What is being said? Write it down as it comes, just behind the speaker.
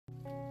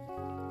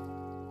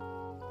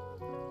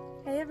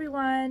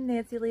everyone,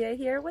 Nancy Leah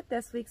here with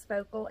this week's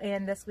focal,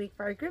 and this week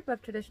for our group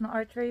of traditional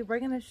archery, we're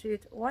going to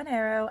shoot one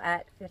arrow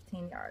at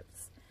 15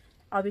 yards.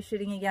 I'll be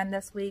shooting again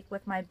this week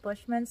with my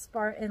Bushmen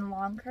Spartan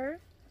Longcurve,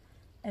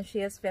 and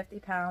she is 50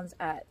 pounds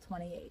at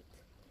 28.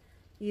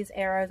 These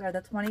arrows are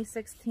the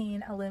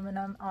 2016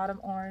 aluminum autumn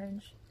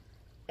orange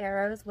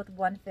arrows with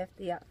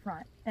 150 up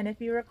front. And if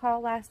you recall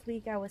last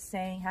week, I was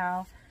saying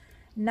how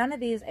none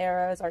of these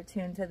arrows are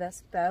tuned to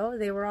this bow.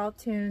 They were all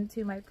tuned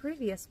to my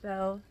previous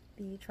bow,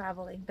 the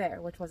Traveling Bear,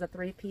 which was a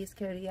 3-piece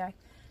Kodiak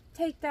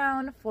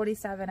takedown,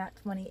 47 at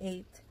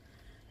 28.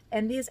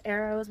 And these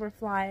arrows were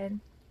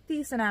flying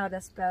decent out of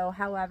this bow,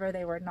 however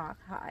they were nock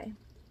high.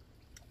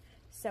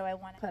 So I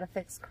want to put a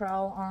fixed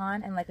curl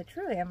on, and like a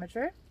true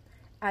amateur,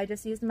 I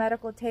just used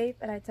medical tape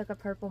and I took a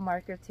purple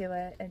marker to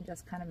it and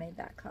just kind of made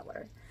that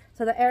color.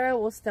 So the arrow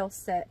will still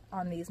sit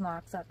on these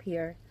nocks up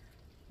here.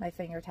 My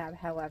finger tab,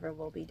 however,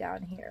 will be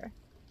down here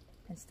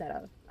instead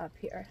of up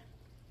here.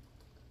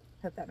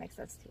 Hope that makes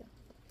sense to you.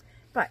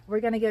 But we're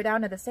going to go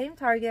down to the same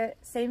target,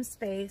 same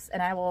space,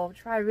 and I will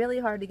try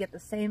really hard to get the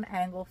same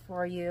angle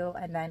for you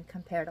and then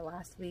compare to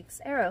last week's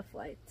arrow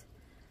flight.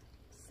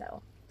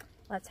 So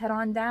let's head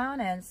on down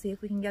and see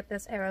if we can get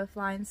this arrow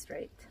flying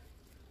straight.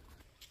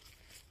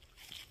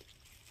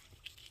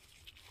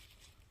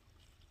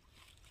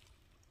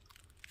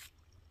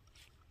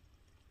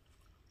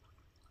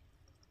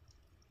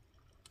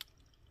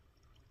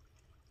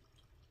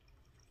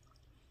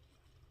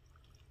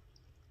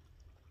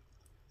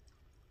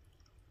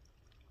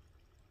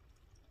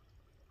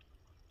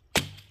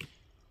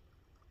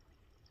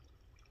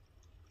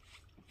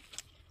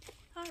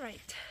 All right.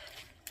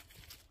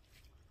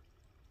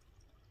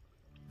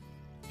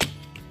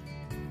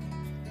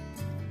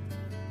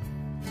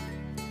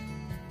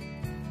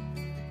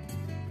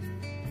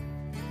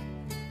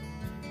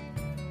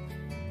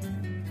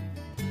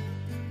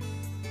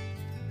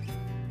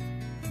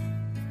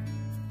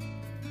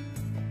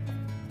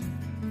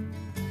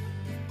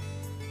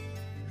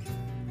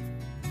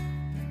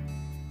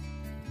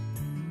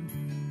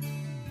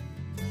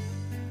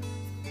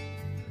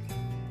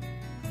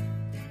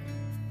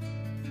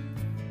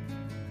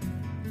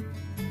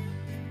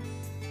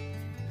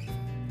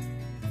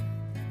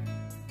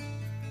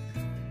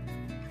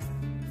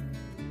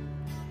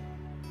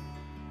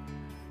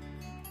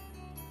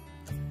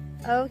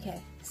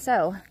 Okay,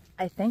 so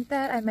I think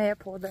that I may have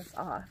pulled this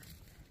off.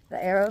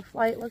 The arrow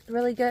flight looked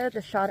really good.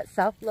 The shot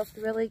itself looked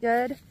really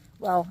good.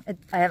 Well,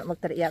 I haven't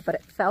looked at it yet, but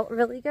it felt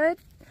really good.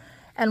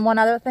 And one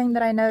other thing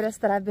that I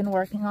noticed that I've been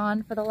working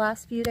on for the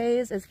last few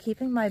days is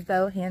keeping my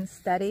bow hand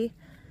steady.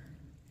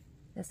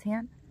 This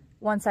hand.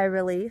 Once I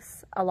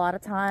release, a lot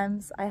of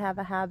times I have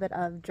a habit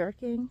of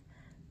jerking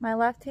my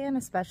left hand,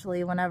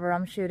 especially whenever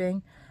I'm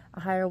shooting a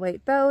higher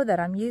weight bow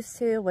that I'm used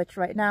to, which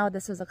right now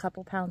this is a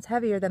couple pounds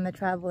heavier than the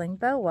traveling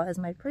bow was,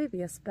 my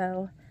previous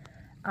bow.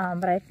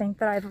 But I think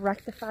that I've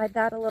rectified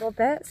that a little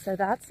bit, so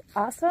that's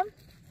awesome.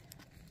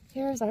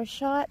 Here's our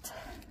shot.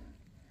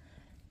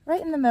 Right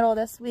in the middle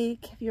this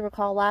week. If you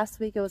recall last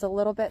week, it was a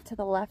little bit to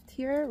the left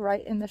here,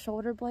 right in the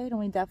shoulder blade, and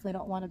we definitely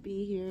don't want to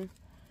be here.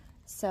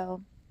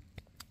 So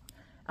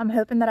I'm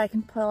hoping that I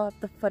can pull up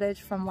the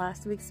footage from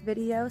last week's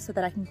video so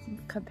that I can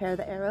compare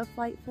the arrow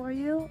flight for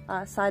you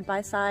side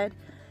by side.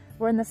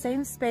 We're in the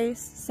same space,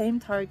 same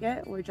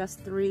target. We're just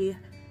three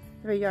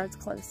yards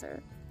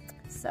closer.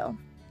 So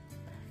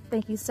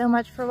thank you so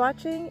much for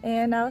watching,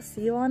 and I'll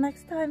see you all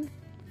next time.